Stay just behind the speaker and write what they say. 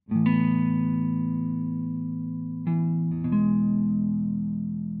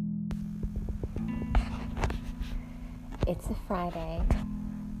It's a Friday.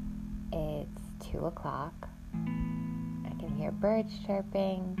 It's 2 o'clock. I can hear birds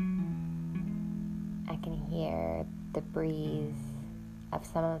chirping. I can hear the breeze of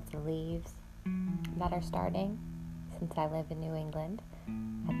some of the leaves that are starting, since I live in New England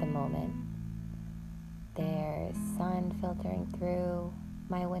at the moment. There's sun filtering through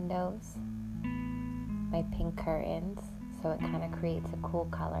my windows, my pink curtains, so it kind of creates a cool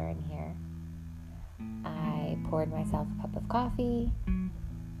color in here. I poured myself a cup of coffee.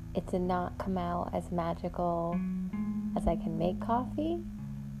 It did not come out as magical as I can make coffee.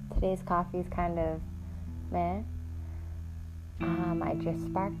 Today's coffee is kind of meh. I just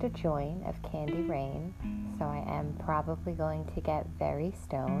sparked a joint of Candy Rain, so I am probably going to get very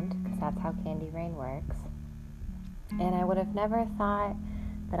stoned, because that's how Candy Rain works. And I would have never thought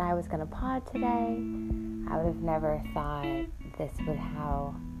that I was going to pod today. I would have never thought this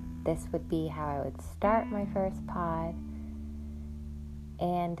would be how I would start my first pod.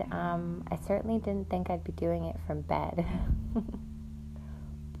 And I certainly didn't think I'd be doing it from bed.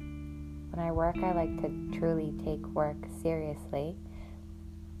 When I work, I like to truly take work seriously.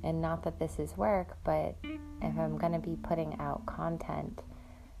 And not that this is work, but if I'm going to be putting out content,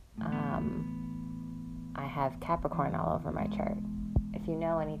 I have Capricorn all over my chart. If you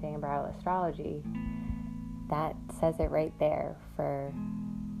know anything about astrology, that says it right there for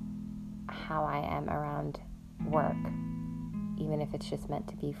how I am around work, even if it's just meant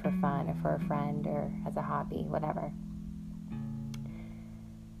to be for fun or for a friend or as a hobby, whatever.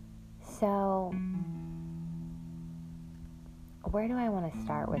 So, where do I want to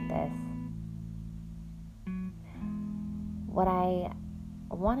start with this? What I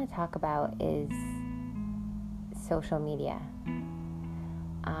want to talk about is social media.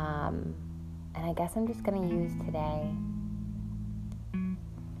 And I guess I'm just going to use today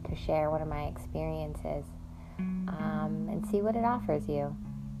to share one of my experiences and see what it offers you.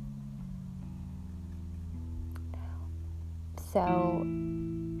 So,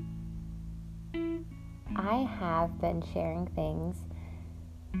 I have been sharing things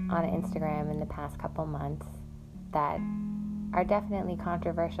on Instagram in the past couple months that are definitely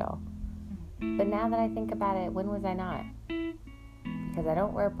controversial. But now that I think about it, when was I not? Because I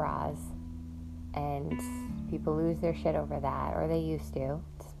don't wear bras, and people lose their shit over that, or they used to.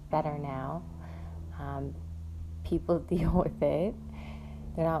 It's better now. People deal with it.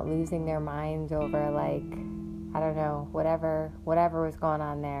 They're not losing their minds over, I don't know, whatever was going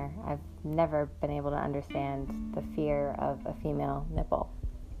on there. I've never been able to understand the fear of a female nipple.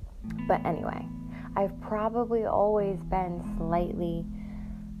 But anyway, I've probably always been slightly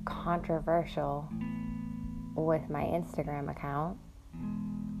controversial with my Instagram account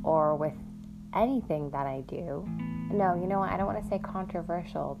or with anything that I do. No, you know what? I don't want to say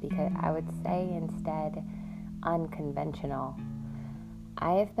controversial, because I would say instead unconventional.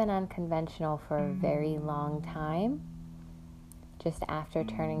 I have been unconventional for a very long time. Just after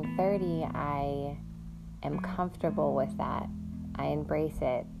turning 30, I am comfortable with that. I embrace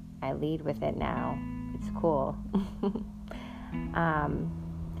it. I lead with it now. It's cool.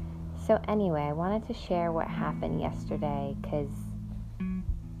 So anyway, I wanted to share what happened yesterday, because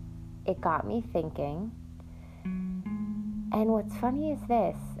it got me thinking. And what's funny is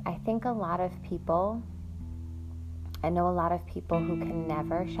this. I know a lot of people who can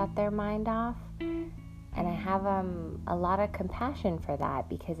never shut their mind off. And I have a lot of compassion for that,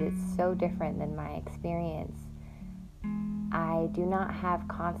 because it's so different than my experience. I do not have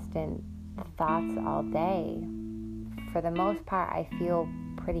constant thoughts all day. For the most part, I feel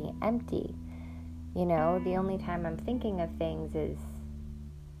pretty empty. You know, the only time I'm thinking of things is,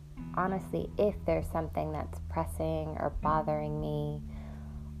 honestly, if there's something that's pressing or bothering me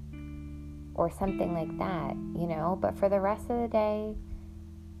or something like that, you know. But for the rest of the day,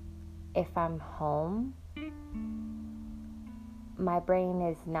 if I'm home, my brain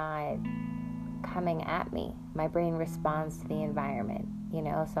is not coming at me. My brain responds to the environment, you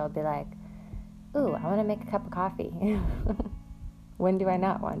know. So I'll be like, ooh, I want to make a cup of coffee. When do I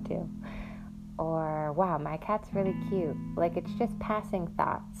not want to? Or, wow, my cat's really cute. It's just passing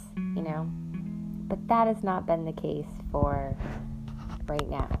thoughts, you know. But that has not been the case for right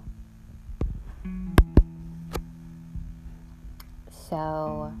now.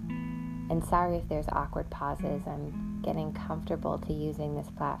 So, and sorry if there's awkward pauses. I'm getting comfortable to using this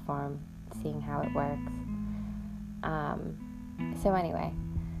platform, seeing how it works. So anyway,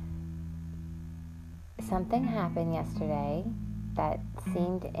 something happened yesterday that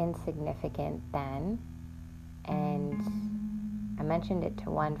seemed insignificant then, and I mentioned it to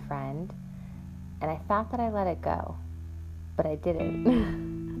one friend, and I thought that I let it go, but I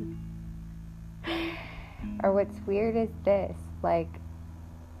didn't. Or what's weird is this, like,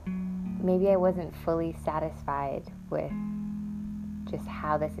 maybe I wasn't fully satisfied with just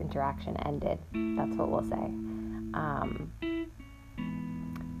how this interaction ended. That's what we'll say.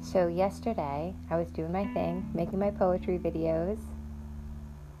 So yesterday, I was doing my thing, making my poetry videos,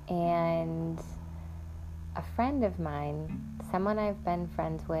 and a friend of mine, someone I've been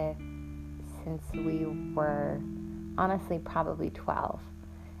friends with since we were, honestly, probably 12.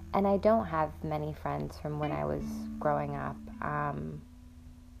 And I don't have many friends from when I was growing up.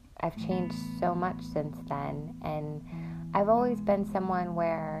 I've changed so much since then, and I've always been someone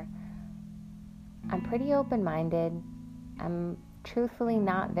where I'm pretty open-minded. I'm truthfully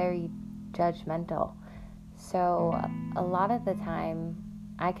not very judgmental. So a lot of the time,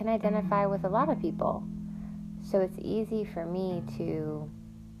 I can identify with a lot of people. So it's easy for me to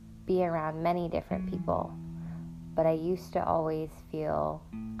be around many different people. But I used to always feel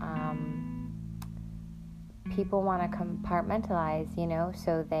people want to compartmentalize,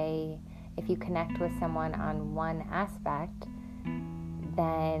 so if you connect with someone on one aspect,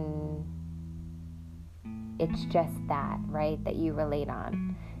 then it's just that, right, that you relate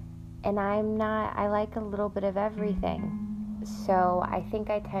on. And I'm not, I like a little bit of everything. So I think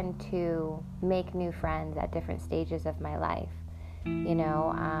I tend to make new friends at different stages of my life,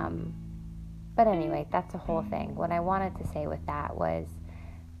 But anyway, that's a whole thing. What I wanted to say with that was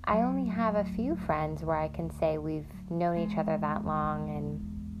I only have a few friends where I can say we've known each other that long and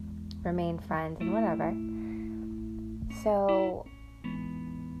remained friends and whatever. So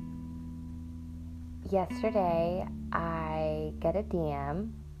yesterday I get a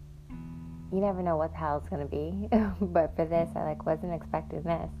DM. You never know what the hell it's going to be. But for this, I wasn't expecting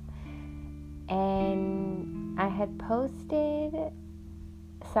this. And I had posted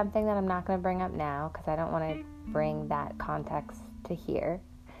something that I'm not going to bring up now because I don't want to bring that context to here.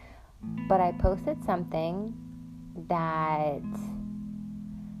 But I posted something that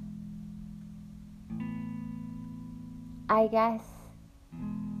I guess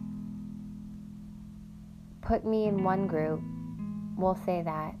put me in one group. We'll say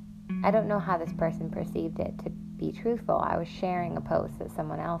that. I don't know how this person perceived it, to be truthful. I was sharing a post that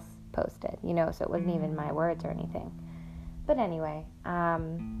someone else posted, so it wasn't even my words or anything. But anyway,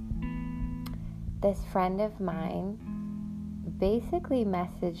 this friend of mine basically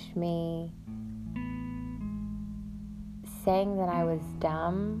messaged me saying that I was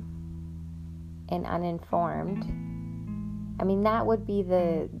dumb and uninformed. I mean,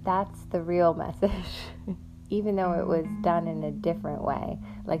 that's the real message, even though it was done in a different way.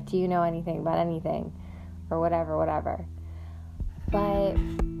 Do you know anything about anything? Or whatever. But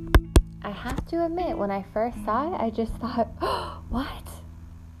I have to admit, when I first saw it, I just thought, oh, what?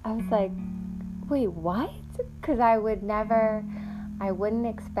 I was like, wait, what? Because I wouldn't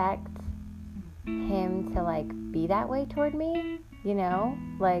expect him to, be that way toward me,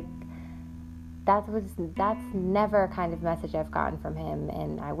 that's never a kind of message I've gotten from him,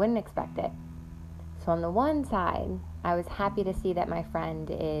 and I wouldn't expect it. So on the one side, I was happy to see that my friend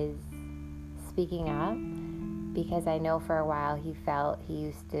is speaking up, because I know for a while he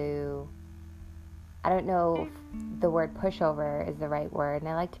used to, I don't know if the word pushover is the right word, and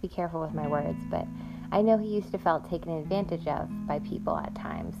I like to be careful with my words, but I know he used to felt taken advantage of by people at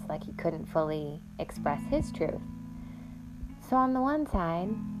times, he couldn't fully express his truth. So on the one side,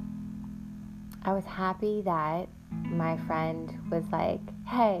 I was happy that my friend was like,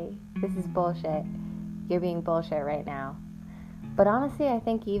 hey, this is bullshit. You're being bullshit right now. But honestly, I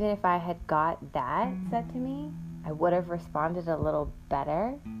think even if I had got that said to me, I would have responded a little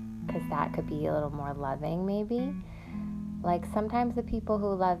better, because that could be a little more loving, maybe. Sometimes the people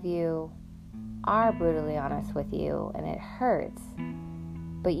who love you are brutally honest with you, and it hurts.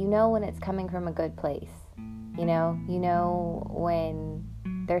 But when it's coming from a good place. You know when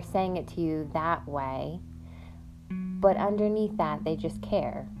they're saying it to you that way, but underneath that, they just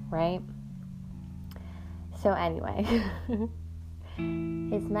care, right? So anyway,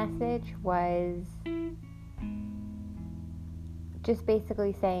 his message was just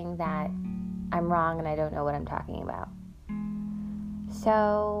basically saying that I'm wrong and I don't know what I'm talking about.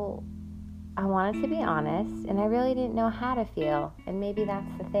 So I wanted to be honest, and I really didn't know how to feel, and maybe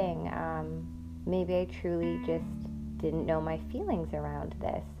that's the thing. Maybe I truly just didn't know my feelings around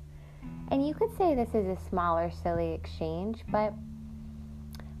this. And you could say this is a smaller, silly exchange, but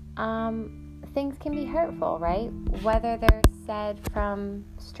things can be hurtful, right? Whether they're said from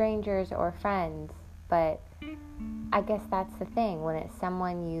strangers or friends. But I guess that's the thing. When it's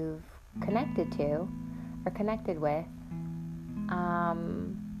someone you've connected to or connected with,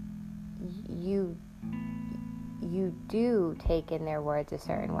 you do take in their words a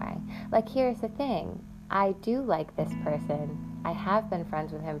certain way. Here's the thing. I do like this person. I have been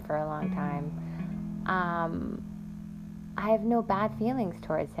friends with him for a long time. I have no bad feelings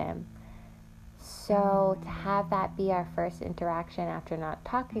towards him. So to have that be our first interaction after not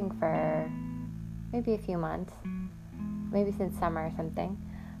talking for maybe a few months, maybe since summer or something,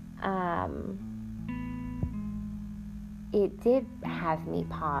 it did have me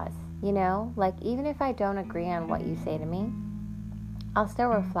pause, like even if I don't agree on what you say to me, I'll still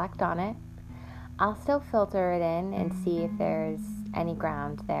reflect on it. I'll still filter it in and see if there's any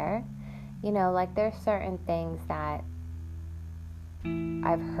ground there. Like there's certain things that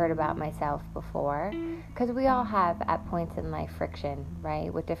I've heard about myself before, because we all have at points in life friction,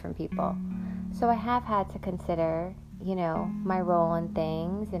 right, with different people. So I have had to consider, my role in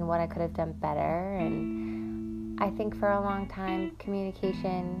things and what I could have done better. And I think for a long time,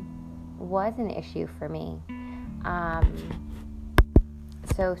 communication was an issue for me.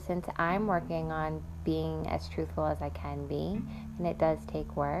 So since I'm working on being as truthful as I can be, and it does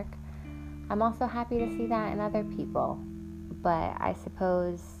take work, I'm also happy to see that in other people. But I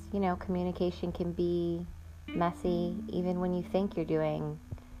suppose, communication can be messy even when you think you're doing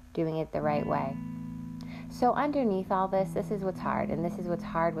it the right way. So underneath all this is what's hard. And this is what's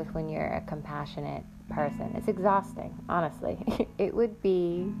hard with when you're a compassionate person. It's exhausting, honestly. It would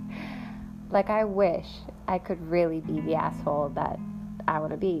be, I wish I could really be the asshole that I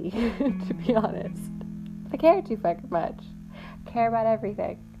want to be, to be honest. I care too fucking much. I care about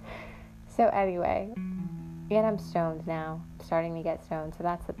everything. So anyway, and I'm stoned now. I'm starting to get stoned, so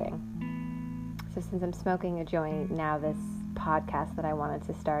that's the thing. So since I'm smoking a joint, now this podcast that I wanted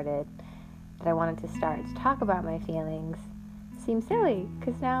to start to talk about my feelings seems silly,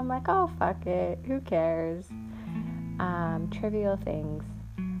 because now I'm like, oh, fuck it, who cares? Trivial things.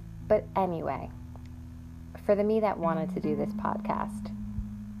 But anyway, for the me that wanted to do this podcast,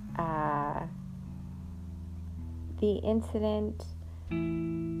 the incident,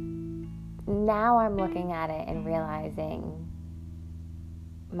 now I'm looking at it and realizing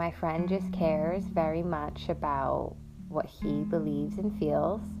my friend just cares very much about what he believes and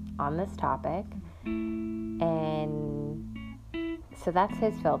feels on this topic, and so that's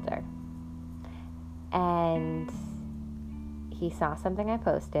his filter. And he saw something I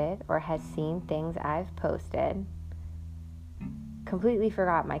posted, or has seen things I've posted, completely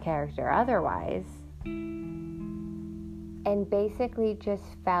forgot my character otherwise, and basically just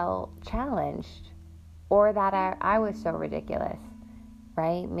felt challenged, or that I was so ridiculous,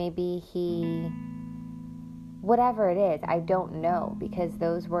 right? Maybe whatever it is, I don't know, because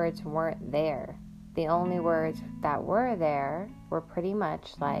those words weren't there. The only words that were there were pretty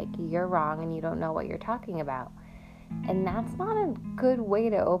much like, you're wrong and you don't know what you're talking about. And that's not a good way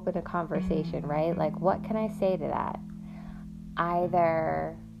to open a conversation, right? Like, what can I say to that?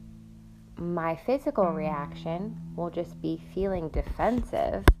 Either my physical reaction will just be feeling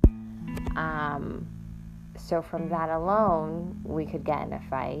defensive. So from that alone, we could get in a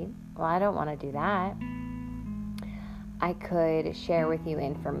fight. Well, I don't want to do that. I could share with you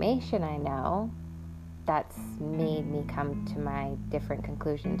information I know that's made me come to my different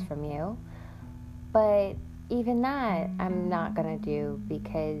conclusions from you. But even that, I'm not going to do,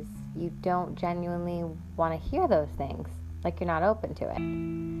 because you don't genuinely want to hear those things. Like, you're not open to it.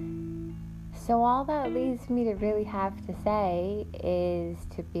 So all that leaves me to really have to say is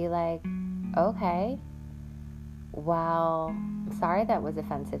to be like, okay, well, I'm sorry that was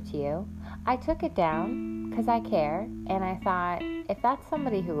offensive to you. I took it down because I care, and I thought, if that's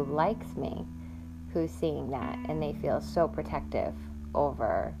somebody who likes me, who's seeing that, and they feel so protective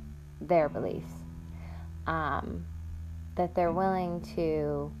over their beliefs, that they're willing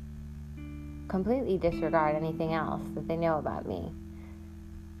to completely disregard anything else that they know about me,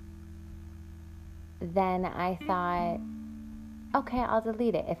 then I thought, okay, I'll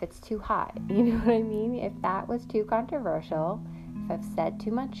delete it if it's too hot. You know what I mean? If that was too controversial, if I've said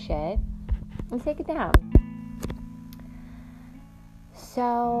too much shit, I'll take it down.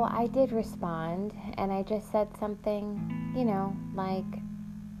 So I did respond, and I just said something, like,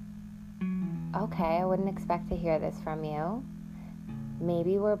 okay, I wouldn't expect to hear this from you.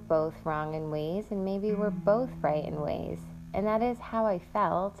 Maybe we're both wrong in ways, and maybe we're both right in ways. And that is how I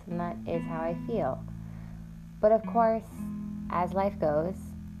felt, and that is how I feel. But of course, as life goes,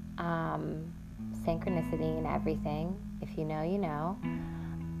 synchronicity and everything, if you know, you know.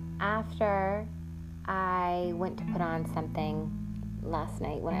 After I went to put on something last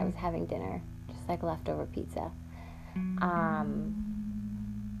night when I was having dinner, just like leftover pizza.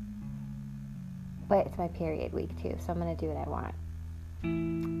 But it's my period week too, so I'm going to do what I want.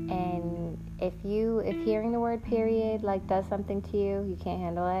 And if hearing the word period does something to you, you can't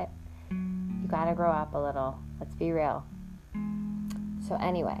handle it, you gotta grow up a little. Let's be real. So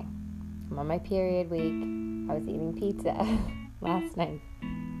anyway, I'm on my period week. I was eating pizza last night,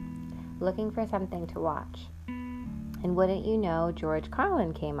 looking for something to watch. And wouldn't you know, George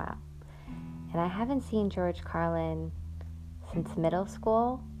Carlin came up. And I haven't seen George Carlin since middle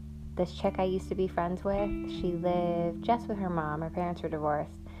school. This chick I used to be friends with, she lived just with her mom. Her parents were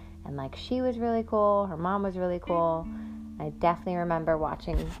divorced. And, like, she was really cool. Her mom was really cool. I definitely remember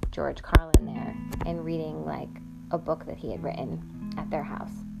watching George Carlin there and reading, like, a book that he had written at their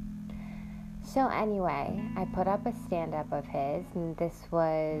house. So anyway, I put up a stand-up of his, and this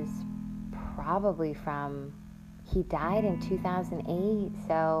was probably from, he died in 2008,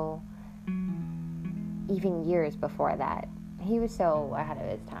 so even years before that. He was so ahead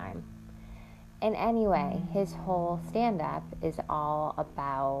of his time. And anyway, his whole stand-up is all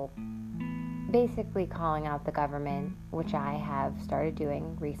about basically calling out the government, which I have started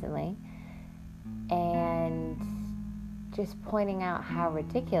doing recently, and just pointing out how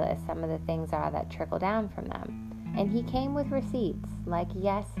ridiculous some of the things are that trickle down from them. And he came with receipts. Like,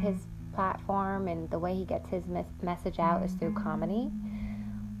 yes, his platform and the way he gets his message out is through comedy,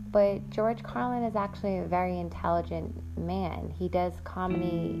 but George Carlin is actually a very intelligent man. He does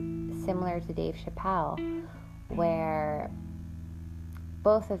comedy similar to Dave Chappelle, where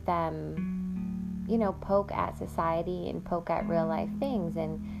both of them, you know, poke at society and poke at real life things.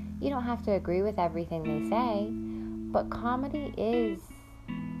 And you don't have to agree with everything they say, but comedy is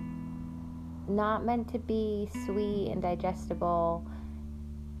not meant to be sweet and digestible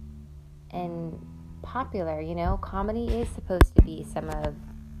and popular, you know. Comedy is supposed to be some of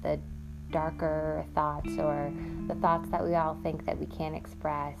the darker thoughts, or the thoughts that we all think that we can't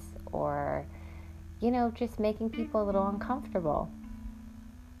express, or, you know, just making people a little uncomfortable.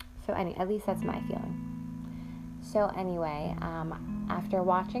 So at least that's my feeling. So anyway, after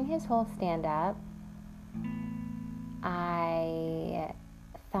watching his whole stand-up, I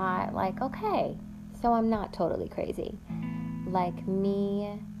thought, like, okay, so I'm not totally crazy. Like,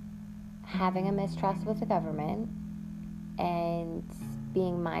 me having a mistrust with the government and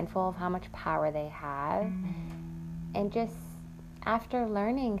being mindful of how much power they have, and just after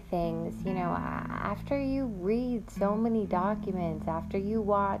learning things, you know, after you read so many documents, after you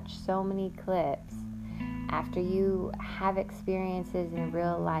watch so many clips, after you have experiences in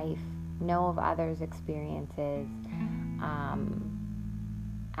real life, know of others' experiences,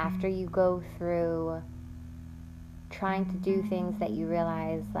 after you go through trying to do things that you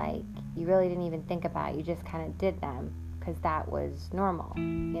realize, like, you really didn't even think about, you just kind of did them because that was normal,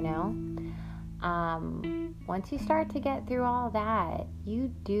 you know? Once you start to get through all that,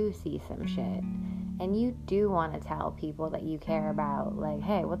 you do see some shit, and you do want to tell people that you care about, like,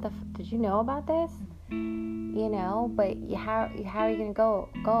 hey, what the did you know about this? You know, but how are you going to go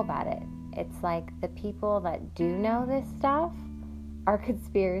about it? It's like the people that do know this stuff are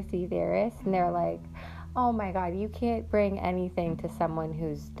conspiracy theorists, and they're like, oh my God, you can't bring anything to someone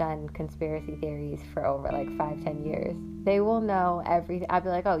who's done conspiracy theories for over like 5-10 years. They will know everything. I'd be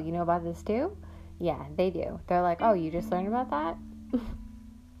like, oh, you know about this too? Yeah, they do. They're like, oh, you just learned about that?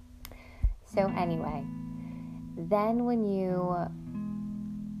 So anyway, then when you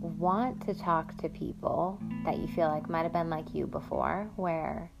want to talk to people that you feel like might have been like you before,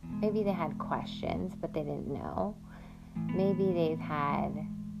 where maybe they had questions but they didn't know, maybe they've had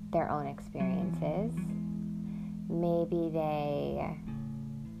their own experiences, maybe they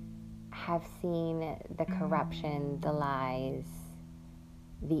have seen the corruption, the lies,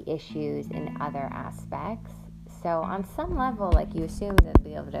 the issues in other aspects. So on some level, like, you assume they'll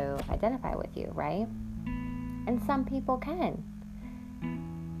be able to identify with you, right? And some people can.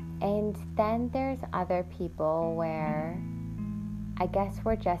 And then there's other people where I guess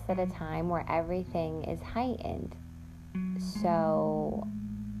we're just at a time where everything is heightened. So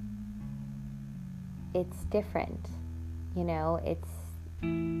it's different, you know, it's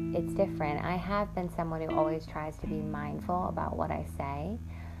different. I have been someone who always tries to be mindful about what I say.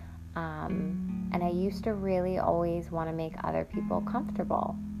 And I used to really always want to make other people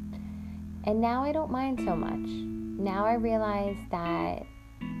comfortable. And now I don't mind so much. Now I realize that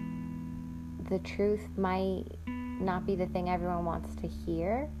the truth might not be the thing everyone wants to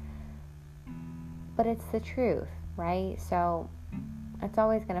hear, but it's the truth, right? So it's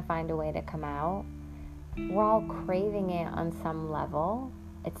always going to find a way to come out. We're all craving it on some level.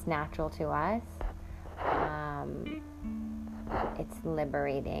 It's natural to us. It's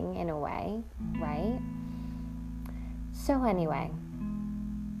liberating in a way, right? So anyway,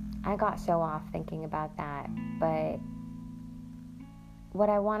 I got so off thinking about that, but what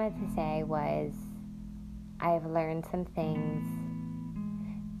I wanted to say was I've learned some things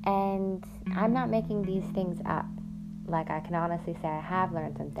And I'm not making these things up. Like, I can honestly say I have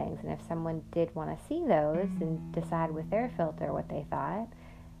learned some things, and if someone did want to see those and decide with their filter what they thought,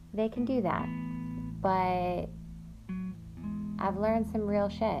 they can do that. But I've learned some real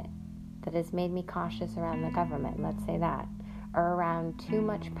shit that has made me cautious around the government, let's say that, or around too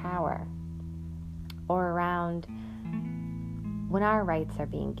much power, or around when our rights are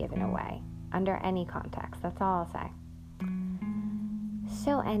being given away, under any context. That's all I'll say.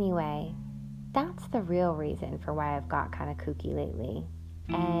 So anyway, that's the real reason for why I've got kind of kooky lately.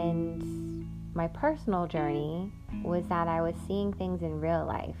 And my personal journey was that I was seeing things in real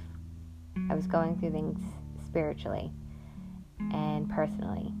life. I was going through things spiritually and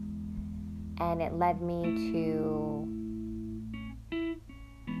personally. And it led me to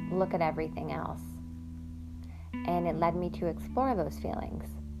look at everything else. And it led me to explore those feelings.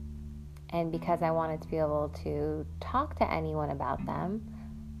 And because I wanted to be able to talk to anyone about them,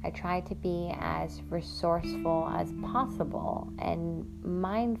 I tried to be as resourceful as possible and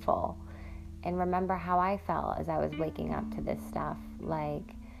mindful and remember how I felt as I was waking up to this stuff.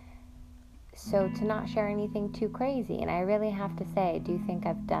 So to not share anything too crazy. And I really have to say, I do think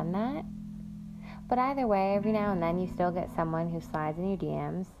I've done that. But either way, every now and then you still get someone who slides in your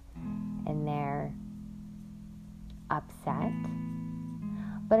DMs and they're upset.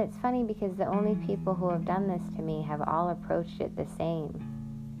 But it's funny because the only people who have done this to me have all approached it the same.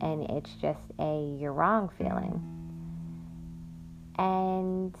 And it's just a you're wrong feeling.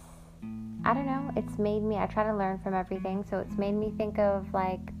 And I don't know, it's made me, I try to learn from everything, so it's made me think of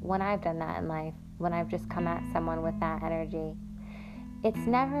when I've done that in life, when I've just come at someone with that energy. It's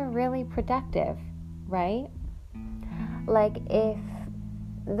never really productive, right? If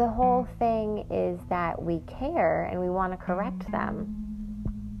the whole thing is that we care and we want to correct them,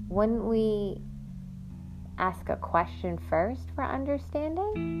 wouldn't we ask a question first for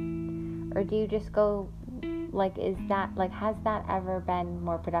understanding? Or do you just go, is that, has that ever been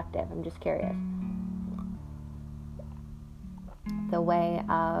more productive? I'm just curious. The way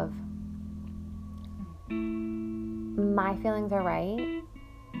of, my feelings are right,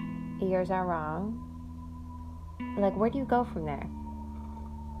 yours are wrong. Where do you go from there?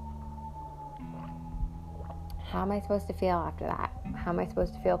 How am I supposed to feel after that? How am I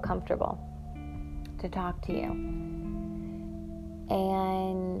supposed to feel comfortable to talk to you?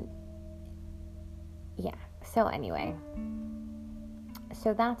 And yeah, so anyway,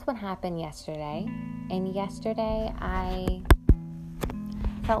 so that's what happened yesterday. And yesterday I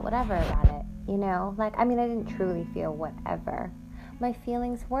felt whatever about it, I didn't truly feel whatever. My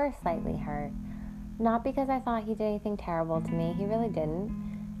feelings were slightly hurt. Not because I thought he did anything terrible to me. He really didn't.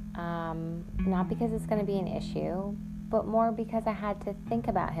 Not because it's going to be an issue, but more because I had to think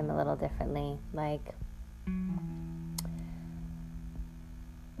about him a little differently.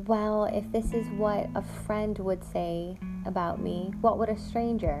 Well, if this is what a friend would say about me, what would a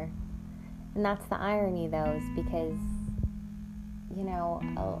stranger? And that's the irony, though, is because,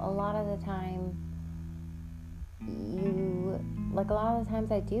 a lot of the time, a lot of the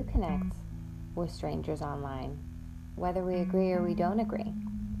times I do connect with strangers online, whether we agree or we don't agree.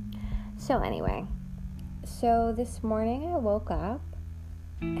 So anyway, this morning I woke up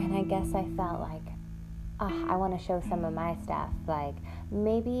and I guess I felt I want to show some of my stuff.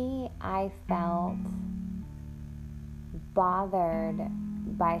 Maybe I felt bothered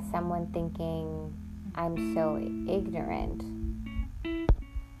by someone thinking I'm so ignorant.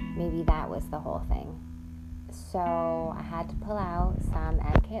 Maybe that was the whole thing. So I had to pull out some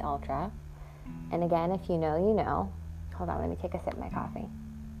MK Ultra. And again, if you know, you know. Hold on, let me take a sip of my coffee.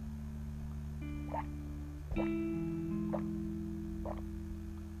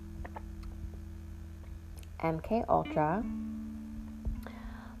 MK Ultra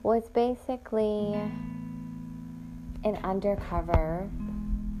was basically an undercover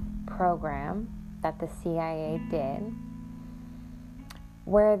program that the CIA did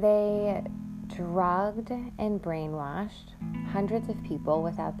where they drugged and brainwashed hundreds of people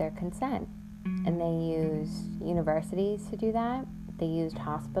without their consent. And they used universities to do that. They used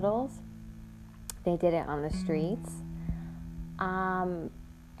hospitals. They did it on the streets.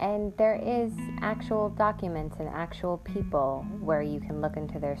 And there is actual documents and actual people where you can look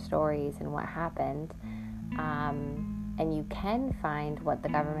into their stories and what happened. And you can find what the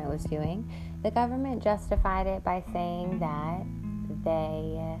government was doing. The government justified it by saying that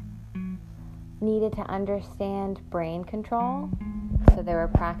they needed to understand brain control. So they were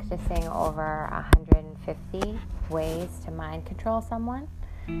practicing over 150 ways to mind control someone.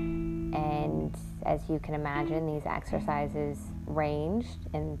 And as you can imagine, these exercises ranged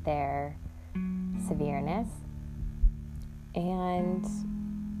in their severeness. And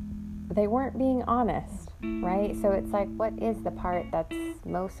they weren't being honest, right? So it's like, what is the part that's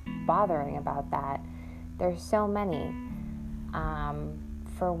most bothering about that? There's so many.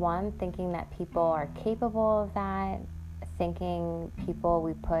 For one, thinking that people are capable of that, thinking people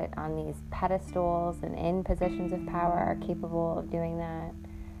we put on these pedestals and in positions of power are capable of doing that.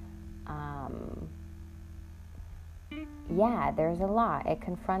 Yeah, there's a lot. It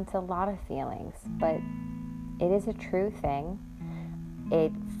confronts a lot of feelings, but it is a true thing.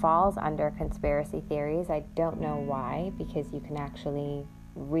 It falls under conspiracy theories. I don't know why, because you can actually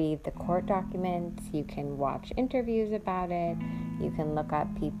read the court documents, you can watch interviews about it, you can look up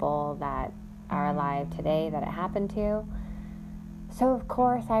people that are alive today that it happened to. So of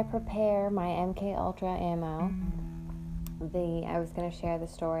course I prepare my MK Ultra ammo. I was going to share the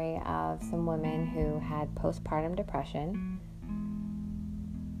story of some women who had postpartum depression,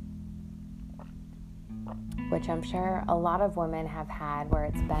 which I'm sure a lot of women have had, where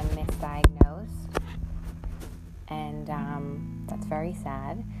it's been misdiagnosed. And that's very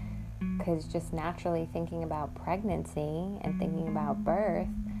sad, because just naturally thinking about pregnancy and thinking about birth,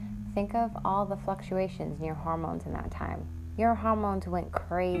 think of all the fluctuations in your hormones in that time. Your hormones went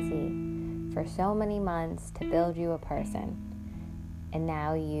crazy for so many months to build you a person. And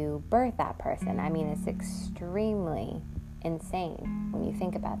now you birth that person. I mean, it's extremely insane when you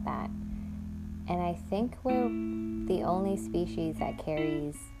think about that. And I think we're the only species that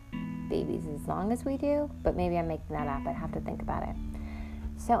carries babies as long as we do, but maybe I'm making that up. I'd have to think about it.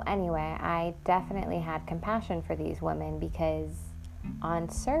 So anyway, I definitely had compassion for these women, because on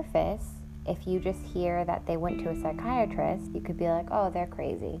surface, if you just hear that they went to a psychiatrist, you could be like, oh, they're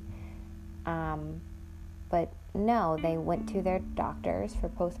crazy. But no, they went to their doctors for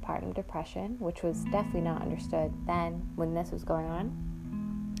postpartum depression, which was definitely not understood then when this was going on.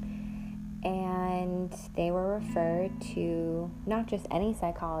 And they were referred to not just any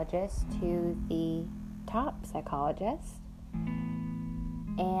psychologist, to the top psychologist.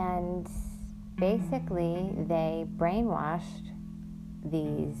 And basically, they brainwashed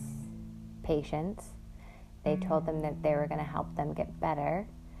these patients. They told them that they were going to help them get better.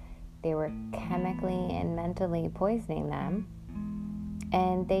 They were chemically and mentally poisoning them.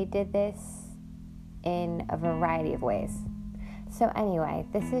 And they did this in a variety of ways. So anyway,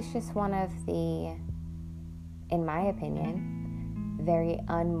 this is just one of the, in my opinion, very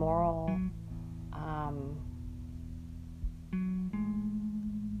unmoral,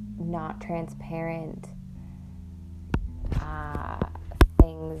 not transparent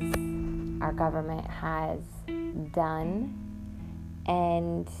things our government has done.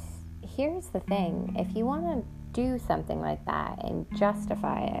 And here's the thing, if you want to do something like that and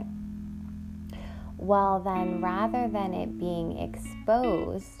justify it, well then, rather than it being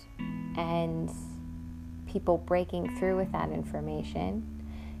exposed and people breaking through with that information,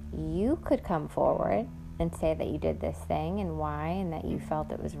 you could come forward and say that you did this thing and why, and that you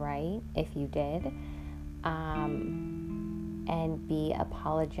felt it was right if you did, and be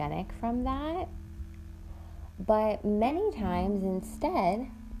apologetic from that. But many times instead,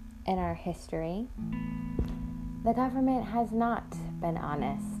 in our history, the government has not been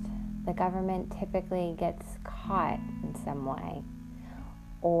honest. The government typically gets caught in some way,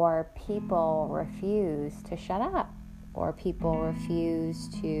 or people refuse to shut up, or people refuse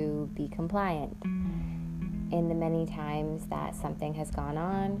to be compliant in the many times that something has gone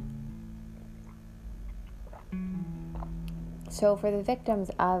on. So for the victims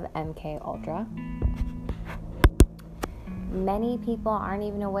of MK Ultra, many people aren't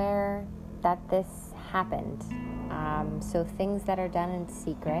even aware that this happened. So things that are done in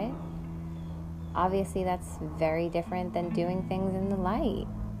secret, obviously that's very different than doing things in the light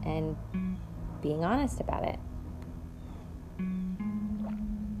and being honest about it.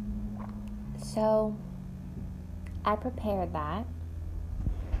 So I prepared that,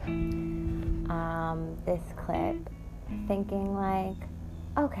 this clip, thinking like,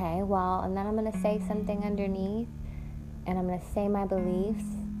 okay, well, and then I'm going to say something underneath, and I'm going to say my beliefs,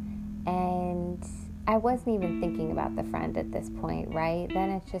 and I wasn't even thinking about the friend at this point, right? Then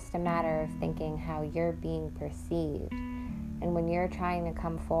it's just a matter of thinking how you're being perceived. And when you're trying to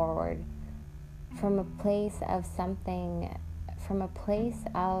come forward from a place of something, from a place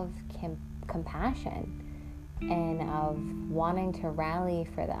of compassion and of wanting to rally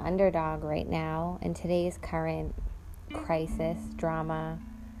for the underdog right now in today's current crisis, drama,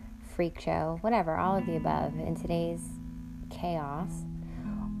 freak show, whatever, all of the above, in today's chaos.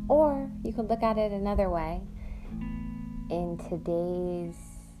 Or you could look at it another way. In today's,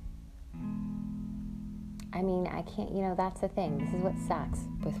 that's the thing. This is what sucks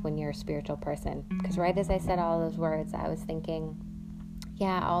with when you're a spiritual person. Because right as I said all those words, I was thinking,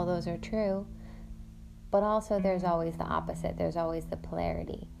 Yeah, all those are true. But also there's always the opposite. There's always the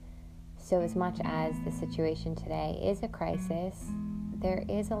polarity. So as much as the situation today is a crisis, there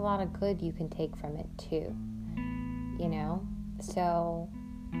is a lot of good you can take from it too. You know? So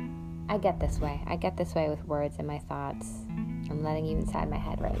I get this way. I get this way with words and my thoughts. I'm letting you inside my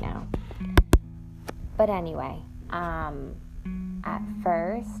head right now. But anyway, at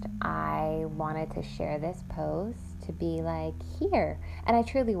first I wanted to share this post to be like, here. And I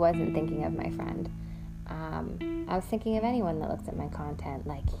truly wasn't thinking of my friend. I was thinking of anyone that looks at my content,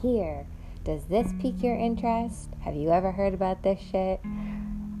 like, here, does this pique your interest? Have you ever heard about this shit? Do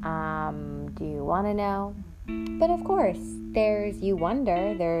you want to know? But of course, you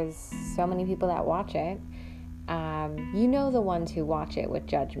wonder, there's so many people that watch it. You know the ones who watch it with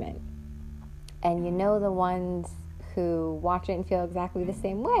judgment. And you know the ones who watch it and feel exactly the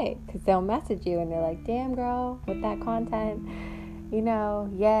same way. Because they'll message you and they're like, damn girl, with that content,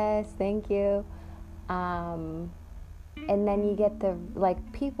 yes, thank you. And then you get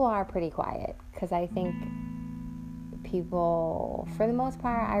people are pretty quiet. Because I think people, for the most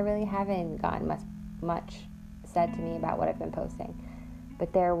part, I really haven't gotten much said to me about what I've been posting.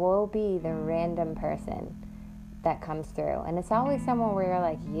 But there will be the random person that comes through. And it's always someone where you're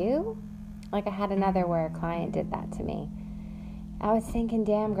like, you? Like I had another where a client did that to me. I was thinking,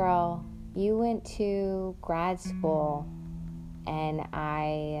 damn girl, you went to grad school and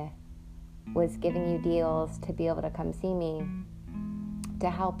I was giving you deals to be able to come see me to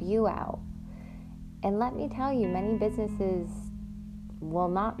help you out. And let me tell you, many businesses will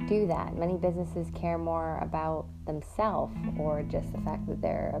not do that. Many businesses care more about themselves or just the fact that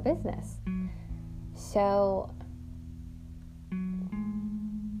they're a business. So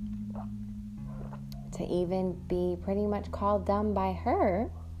to even be pretty much called dumb by her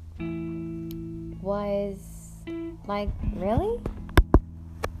was like, really?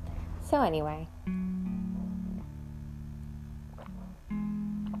 So anyway,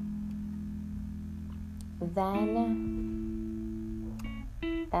 then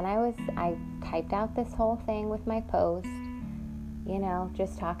I typed out this whole thing with my post,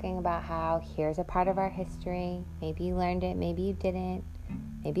 just talking about how here's a part of our history. Maybe you learned it, maybe you didn't.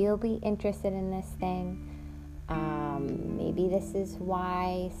 Maybe you'll be interested in this thing. Maybe this is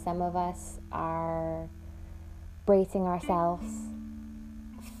why some of us are bracing ourselves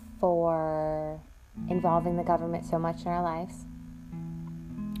for involving the government so much in our lives.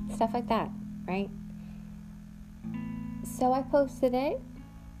 Stuff like that, right? So I posted it.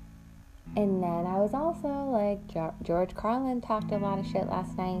 And then I was also like, George Carlin talked a lot of shit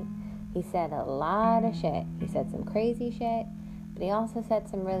last night. He said a lot of shit. He said some crazy shit. But he also said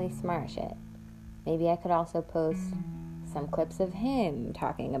some really smart shit. Maybe I could also post some clips of him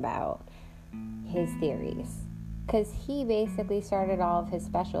talking about his theories. Because he basically started all of his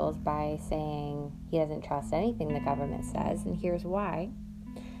specials by saying he doesn't trust anything the government says, and here's why.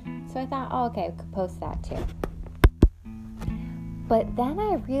 So I thought, okay, I could post that too. But then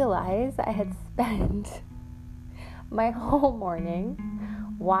I realized I had spent my whole morning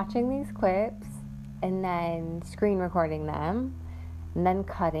watching these clips and then screen recording them, and then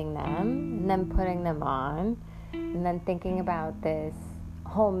cutting them, and then putting them on, and then thinking about this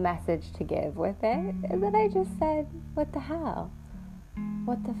whole message to give with it. And then I just said, what the hell?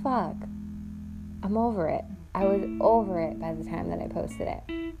 What the fuck? I'm over it. I was over it by the time that I posted it.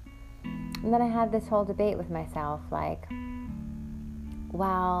 And then I had this whole debate with myself, like,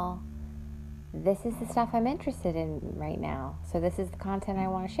 well, this is the stuff I'm interested in right now. So this is the content I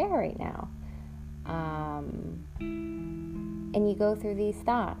want to share right now. And you go through these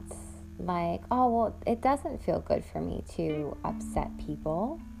thoughts like, oh, well, it doesn't feel good for me to upset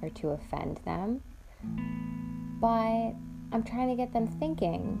people or to offend them. But I'm trying to get them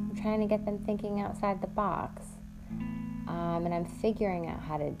thinking. I'm trying to get them thinking outside the box. And I'm figuring out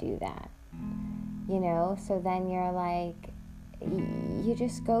how to do that. So then you're like, you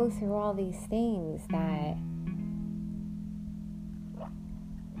just go through all these things that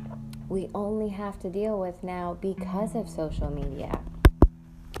we only have to deal with now because of social media,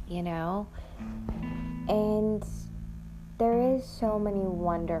 and there is so many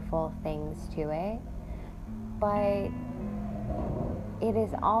wonderful things to it, but it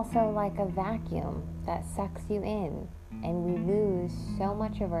is also like a vacuum that sucks you in, and we lose so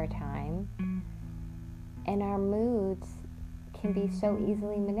much of our time, and our moods can be so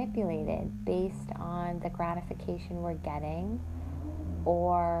easily manipulated based on the gratification we're getting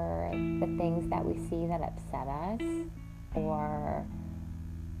or the things that we see that upset us or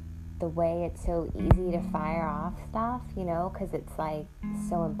the way it's so easy to fire off stuff, because it's like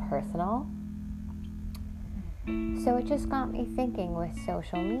so impersonal. So it just got me thinking with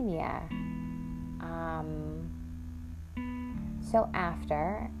social media. So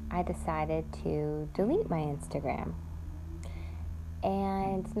after, I decided to delete my Instagram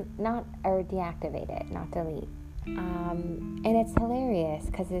and deactivate it, not delete. And it's hilarious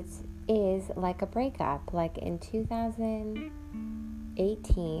because it is like a breakup. Like in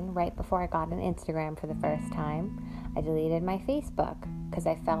 2018, right before I got an Instagram for the first time, I deleted my Facebook because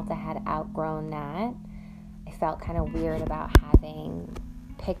I felt I had outgrown that. I felt kind of weird about having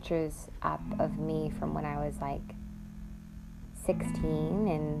pictures up of me from when I was like 16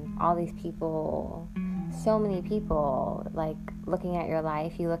 and all these people, so many people, like looking at your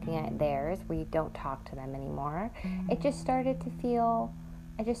life, you looking at theirs, where you don't talk to them anymore. I just started to feel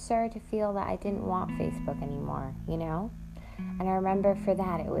that I didn't want Facebook anymore, you know? And I remember for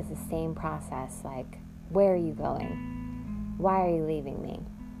that, it was the same process, like, where are you going? Why are you leaving me?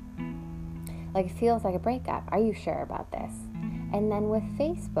 Like, it feels like a breakup. Are you sure about this? And then with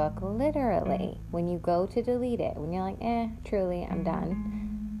Facebook, literally, when you go to delete it, when you're like, truly, I'm done,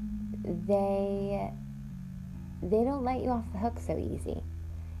 they don't let you off the hook so easy.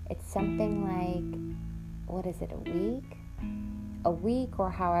 It's something like, what is it, a week or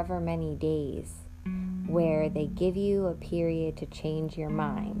however many days, where they give you a period to change your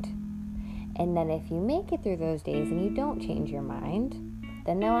mind. And then if you make it through those days and you don't change your mind,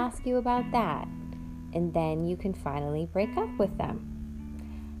 then they'll ask you about that. And then you can finally break up with them.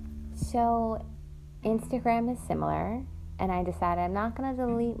 So Instagram is similar, and I decided I'm not going to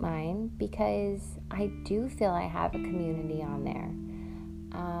delete mine because I do feel I have a community on there.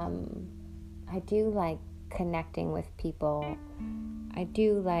 I do like connecting with people. I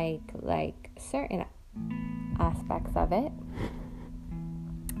do like certain aspects of it.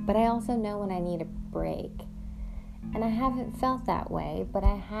 But I also know when I need a break. And I haven't felt that way, but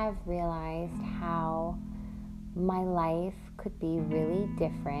I have realized how my life could be really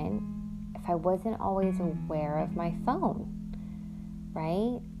different if I wasn't always aware of my phone,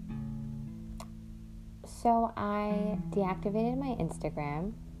 right? So I deactivated my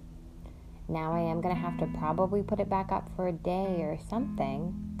Instagram. Now I am going to have to probably put it back up for a day or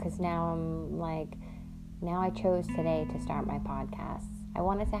something, because now I chose today to start my podcasts. I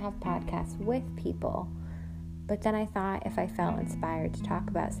wanted to have podcasts with people. But then I thought if I felt inspired to talk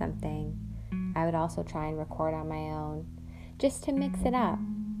about something, I would also try and record on my own, just to mix it up,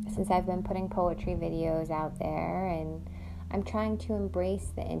 since I've been putting poetry videos out there, and I'm trying to embrace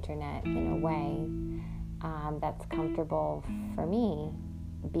the internet in a way that's comfortable for me,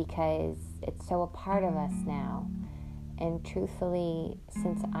 because it's so a part of us now. And truthfully,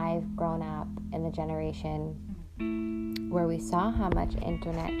 since I've grown up in the generation where we saw how much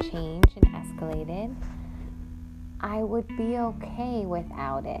internet changed and escalated, I would be okay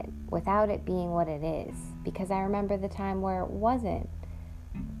without it being what it is, because I remember the time where it wasn't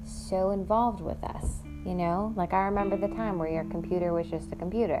so involved with us, you know? Like, I remember the time where your computer was just a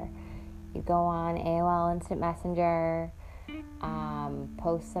computer. You go on AOL Instant Messenger,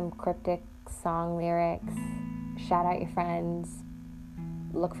 post some cryptic song lyrics, shout out your friends,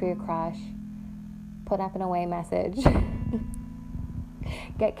 look for your crush, put up an away message,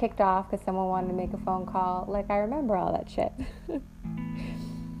 get kicked off because someone wanted to make a phone call. Like, I remember all that shit.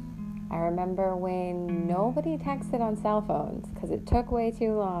 I remember when nobody texted on cell phones because it took way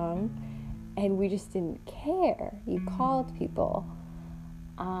too long and we just didn't care. You called people.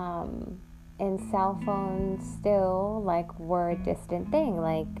 And cell phones still, like, were a distant thing.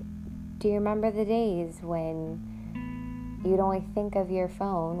 Like, do you remember the days when you'd only think of your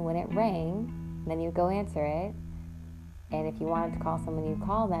phone when it rang, then you'd go answer it, and if you wanted to call someone, you'd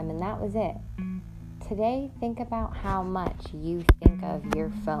call them, and that was it. Today, think about how much you think of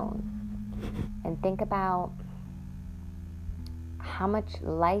your phone, and think about how much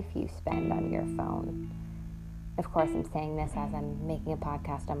life you spend on your phone. Of course, I'm saying this as I'm making a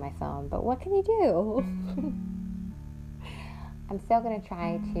podcast on my phone, but what can you do? I'm still going to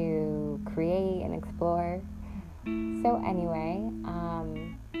try to create and explore. So anyway,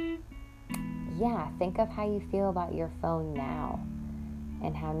 think of how you feel about your phone now,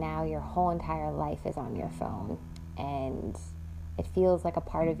 and how now your whole entire life is on your phone, and it feels like a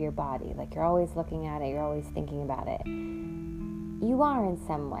part of your body. Like, you're always looking at it, you're always thinking about it. You are in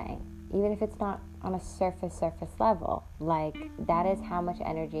some way, even if it's not on a surface level. Like, that is how much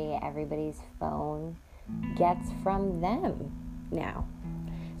energy everybody's phone gets from them now.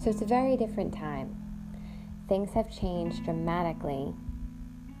 So it's a very different time. Things have changed dramatically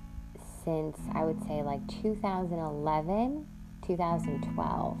since, I would say, like 2011,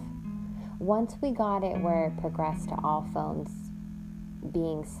 2012. Once we got it where it progressed to all phones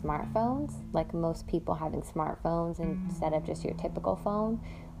being smartphones, like most people having smartphones instead of just your typical phone,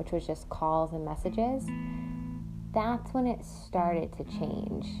 which was just calls and messages, that's when it started to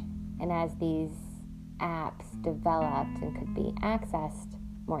change. And as these apps developed and could be accessed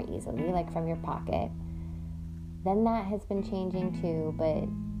more easily, like from your pocket, then that has been changing too. But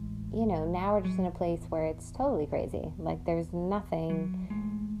now we're just in a place where it's totally crazy. Like there's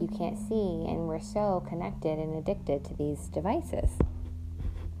nothing you can't see, and we're so connected and addicted to these devices.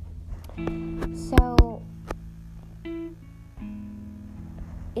 So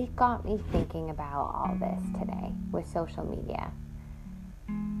it got me thinking about all this today with social media.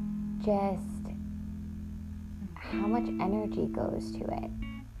 Just how much energy goes to it.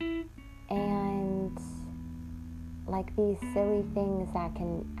 And like these silly things that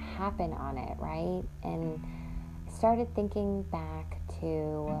can happen on it, right? And I started thinking back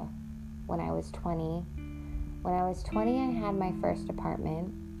to when I was 20. When I was 20, I had my first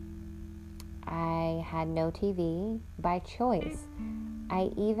apartment. I had no TV by choice. I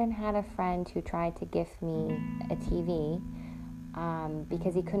even had a friend who tried to gift me a TV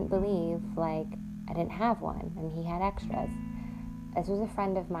because he couldn't believe, like, I didn't have one, and he had extras. This was a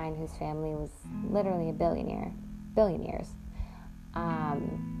friend of mine whose family was literally a billionaires.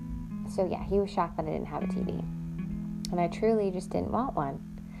 So yeah, he was shocked that I didn't have a TV. And I truly just didn't want one.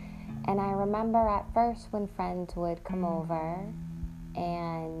 And I remember at first when friends would come over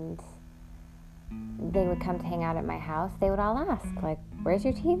and they would come to hang out at my house, they would all ask, like, where's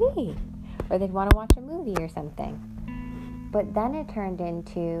your TV? Or they'd want to watch a movie or something. But then it turned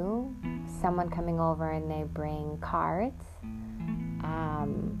into someone coming over and they bring cards,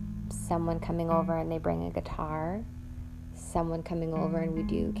 someone coming over and they bring a guitar, someone coming over and we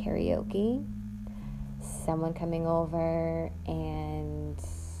do karaoke, someone coming over and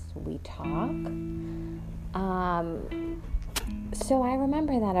we talk. So I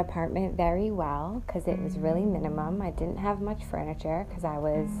remember that apartment very well because it was really minimum. I didn't have much furniture because I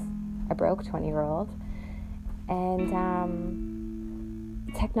was a broke 20-year-old. And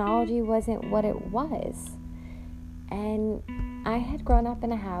technology wasn't what it was. And I had grown up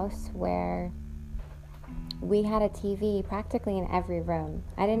in a house where we had a TV practically in every room.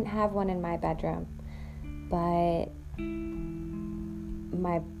 I didn't have one in my bedroom, but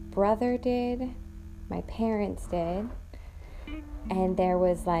my brother did, my parents did, and there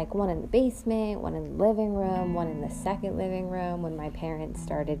was like one in the basement, one in the living room, one in the second living room when my parents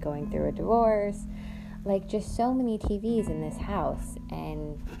started going through a divorce. Like just so many TVs in this house,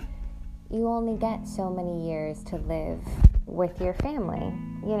 and you only get so many years to live with your family,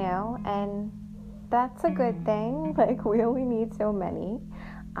 and that's a good thing. Like we only need so many.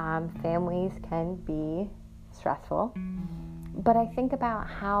 Families can be stressful, but I think about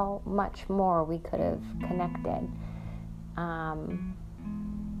how much more we could have connected.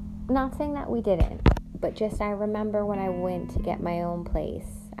 Not saying that we didn't, but just I remember when I went to get my own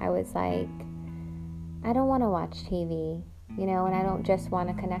place, I was like, I don't want to watch TV, and I don't just want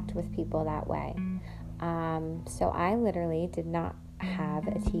to connect with people that way. So I literally did not have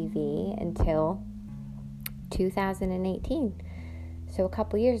a TV until 2018. So a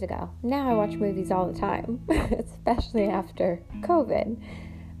couple years ago. Now I watch movies all the time, especially after COVID.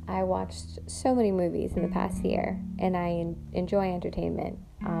 I watched so many movies in the past year, and I enjoy entertainment.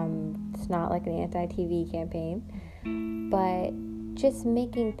 It's not like an anti-TV campaign, but just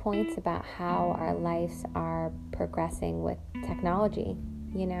making points about how our lives are progressing with technology,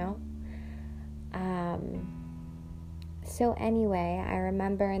 So anyway, I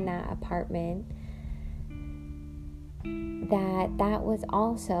remember in that apartment that was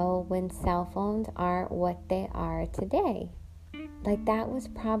also when cell phones aren't what they are today. Like that was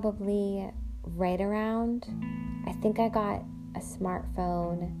probably right around, I think I got a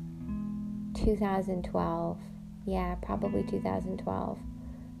smartphone 2012. Yeah, probably 2012,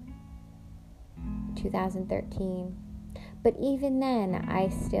 2013. But even then, I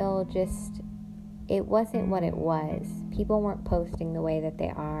still it wasn't what it was. People weren't posting the way that they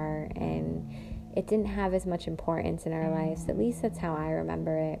are, and it didn't have as much importance in our lives. At least that's how I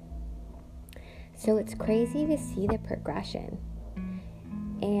remember it. So it's crazy to see the progression.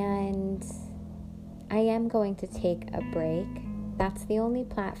 And I am going to take a break. That's the only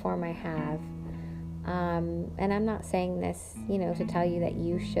platform I have. And I'm not saying this, to tell you that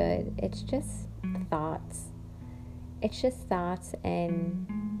you should. It's just thoughts. It's just thoughts and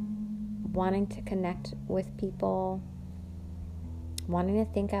wanting to connect with people, wanting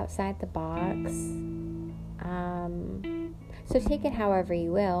to think outside the box. So take it however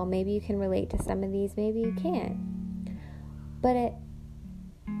you will. Maybe you can relate to some of these, maybe you can't. But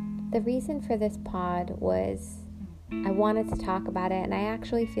the reason for this pod was I wanted to talk about it, and I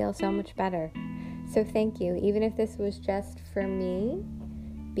actually feel so much better. So thank you. Even if this was just for me,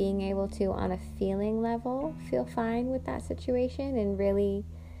 being able to, on a feeling level, feel fine with that situation and really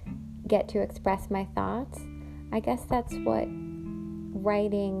get to express my thoughts, I guess that's what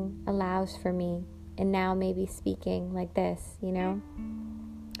writing allows for me. And now maybe speaking like this,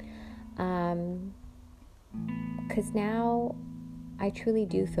 because now I truly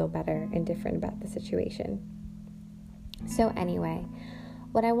do feel better and different about the situation. So anyway,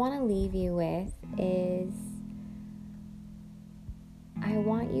 what I want to leave you with is I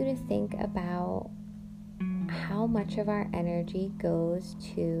want you to think about how much of our energy goes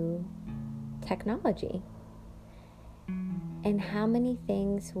to technology and how many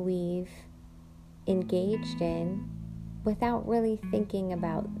things we've engaged in without really thinking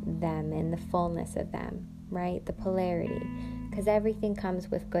about them and the fullness of them, right? The polarity, because everything comes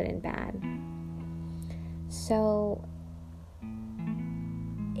with good and bad. So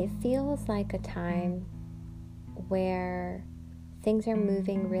it feels like a time where things are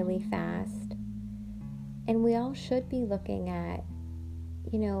moving really fast, and we all should be looking at,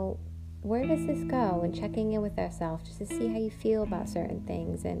 where does this go, and checking in with ourselves just to see how you feel about certain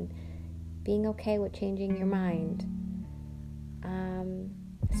things and being okay with changing your mind.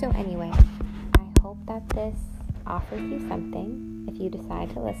 So anyway, I hope that this offers you something if you decide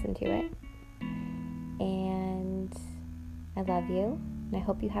to listen to it. And I love you, and I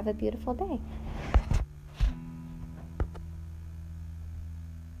hope you have a beautiful day.